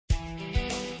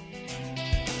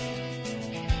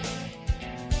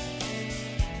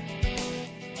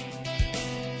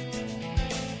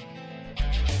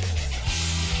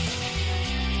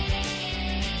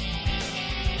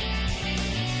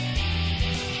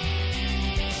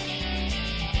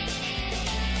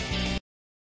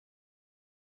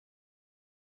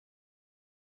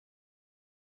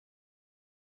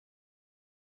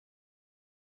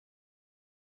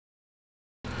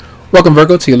Welcome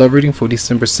Virgo to your love reading for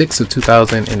December 6th of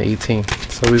 2018.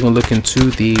 So we're going to look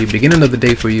into the beginning of the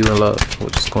day for you in love.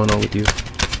 What's going on with you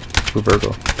for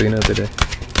Virgo, beginning of the day.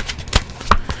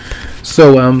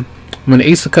 So when the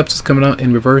Ace of Cups is coming out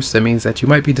in reverse, that means that you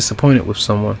might be disappointed with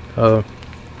someone.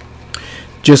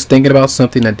 Just thinking about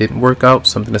something that didn't work out,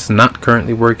 something that's not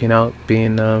currently working out,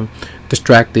 being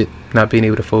distracted, not being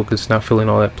able to focus, not feeling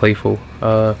all that playful.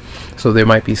 So there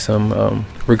might be some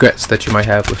regrets that you might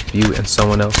have with you and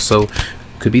someone else. So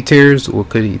could be tears, or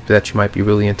could be that you might be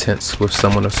really intense with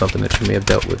someone or something that you may have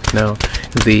dealt with. Now,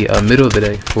 the middle of the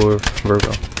day for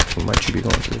Virgo, what might you be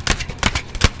going through?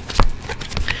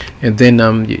 And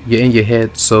then you're in your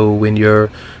head. So when you're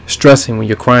stressing, when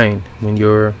you're crying, when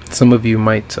some of you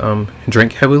might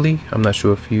drink heavily. I'm not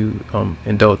sure if you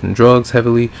indulge in drugs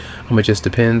heavily. It just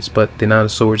depends. But the Nine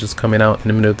of Swords is coming out in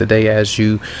the middle of the day as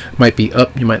you might be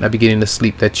up. You might not be getting the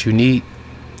sleep that you need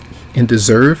and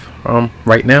deserve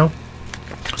right now.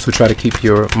 So try to keep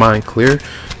your mind clear.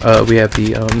 We have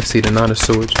the let's see, the Nine of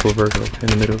Swords for Virgo in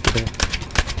the middle of the day.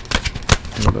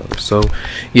 So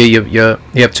yeah,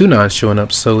 you have two nines showing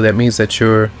up. So that means that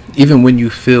even when you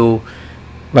feel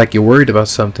like you're worried about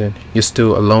something, you're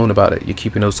still alone about it. You're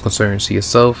keeping those concerns to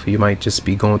yourself. You might just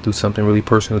be going through something really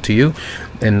personal to you,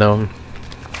 and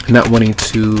not wanting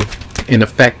to, in the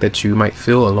fact that you might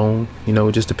feel alone.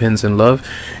 It just depends in love,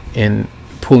 and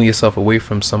pulling yourself away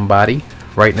from somebody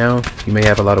right now. You may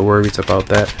have a lot of worries about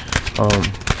that.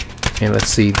 And let's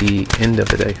see the end of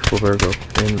the day for Virgo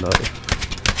in love.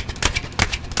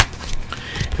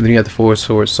 And then you have the Four of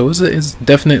Swords. So it's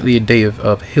definitely a day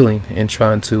of healing and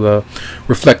trying to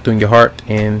reflect on your heart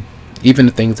and even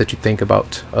the things that you think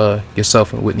about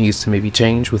yourself and what needs to maybe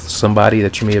change with somebody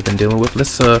that you may have been dealing with.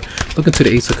 Let's look into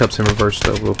the Ace of Cups in reverse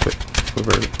though real quick for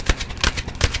Virgo.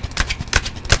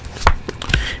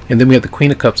 And then we have the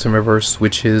Queen of Cups in reverse,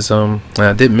 which is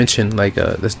I did mention, like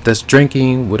that's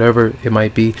drinking, whatever it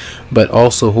might be, but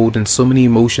also holding so many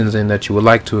emotions in that you would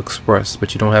like to express,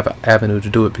 but you don't have an avenue to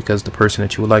do it because the person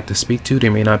that you would like to speak to, they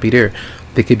may not be there.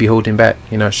 They could be holding back.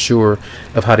 You're not sure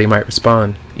of how they might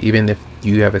respond. Even if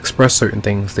you have expressed certain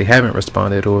things, they haven't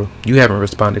responded, or you haven't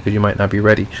responded because you might not be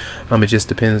ready. It just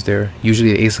depends there.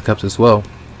 Usually the Ace of Cups as well.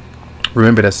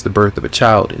 Remember, that's the birth of a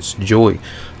child. It's joy,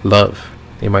 love.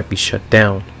 They might be shut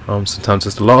down. Sometimes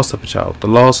it's the loss of a child, the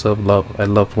loss of love, a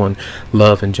loved one,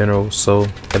 love in general. So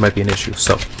that might be an issue.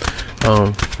 So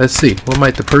let's see, what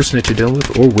might the person that you're dealing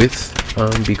with or with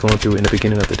be going through in the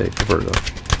beginning of the day for Virgo?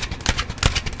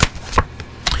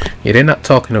 Yeah, they're not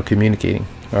talking or communicating.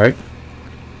 All right,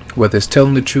 whether it's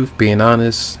telling the truth, being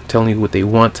honest, telling you what they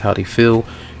want, how they feel,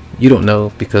 you don't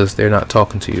know because they're not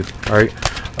talking to you. All right.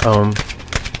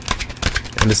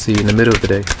 And let's see in the middle of the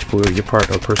day for your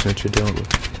partner or person that you're dealing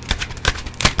with.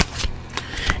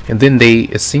 And then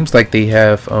it seems like they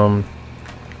have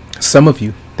some of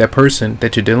you, that person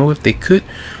that you're dealing with, they could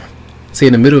say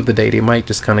in the middle of the day, they might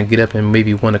just kind of get up and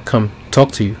maybe want to come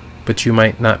talk to you, but you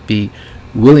might not be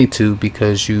willing to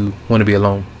because you want to be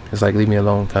alone. It's like, leave me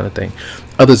alone kind of thing.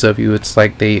 Others of you, it's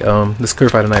like they let's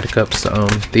clarify the Knight of Cups.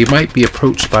 They might be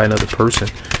approached by another person.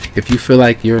 If you feel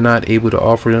like you're not able to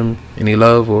offer them any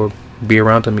love or be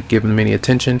around them and give them any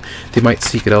attention, they might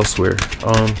seek it elsewhere.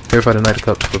 Clarify the Knight of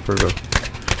Cups for Virgo,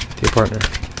 your partner.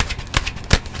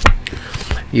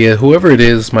 Yeah, whoever it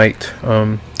is might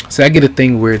see, I get a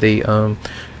thing where they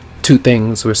two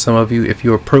things where some of you, if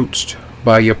you're approached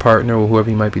by your partner or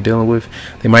whoever you might be dealing with,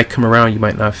 they might come around. You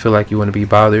might not feel like you want to be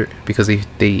bothered because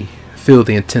they feel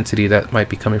the intensity that might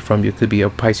be coming from you. It could be a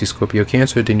Pisces, Scorpio,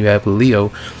 Cancer. Then you have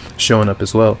Leo showing up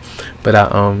as well. But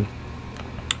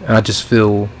I just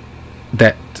feel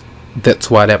that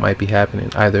that's why that might be happening,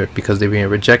 either because they're being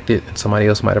rejected and somebody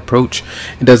else might approach.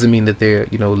 It doesn't mean that they're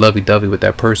lovey-dovey with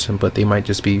that person, but they might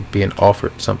just be being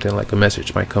offered something, like a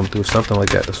message might come through, something like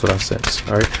that. That's what I sense.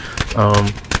 All right.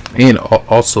 And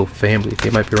also family, they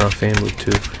might be around family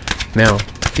too. Now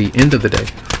the end of the day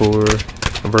for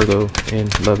Virgo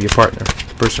and love, your partner,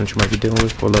 the person that you might be dealing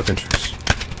with, or love interest.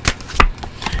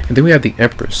 And then we have the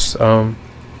Empress. I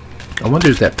wonder,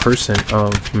 is that person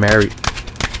married?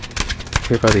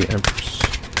 By the Empress.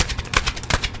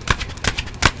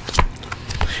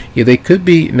 Yeah, they could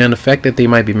be. Now the fact that they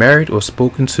might be married or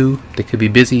spoken to, they could be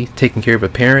busy taking care of a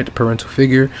parent, a parental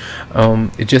figure.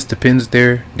 It just depends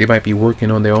there. They might be working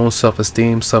on their own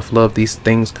self-esteem, self-love, these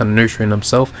things, kind of nurturing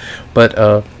themselves.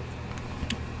 But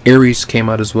Aries came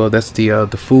out as well. That's the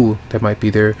Fool that might be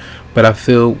there. But I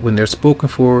feel when they're spoken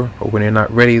for or when they're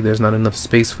not ready, there's not enough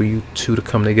space for you two to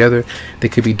come together. They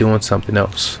could be doing something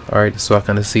else. All right, so I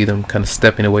kind of see them kind of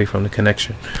stepping away from the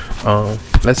connection.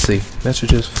 Let's see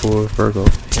messages for Virgo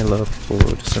in love for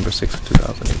December 6th,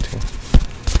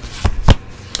 2018.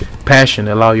 passion,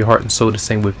 allow your heart and soul to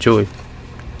sing with joy.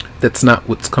 That's not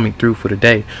what's coming through for the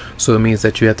day. So it means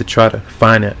that you have to try to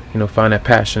find that, find that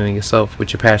passion in yourself,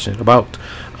 what you're passionate about.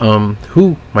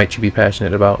 Who might you be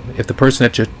passionate about? If the person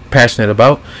that you're passionate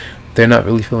about, they're not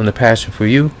really feeling the passion for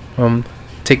you,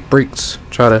 take breaks,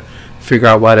 try to figure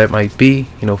out why that might be.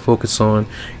 Focus on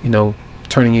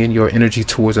turning in your energy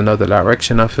towards another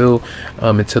direction, I feel,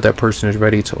 until that person is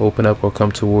ready to open up or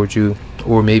come towards you.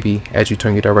 Or maybe as you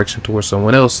turn your direction towards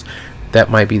someone else, that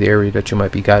might be the area that you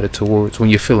might be guided towards when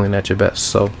you're feeling at your best.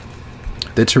 So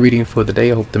that's your reading for the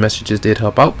day. I hope the messages did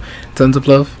help out. Tons of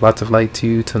love, lots of light to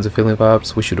you, tons of feeling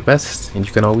vibes. Wish you the best, and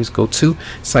you can always go to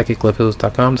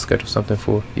psychicloveheals.com to schedule something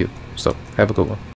for you. So have a good one.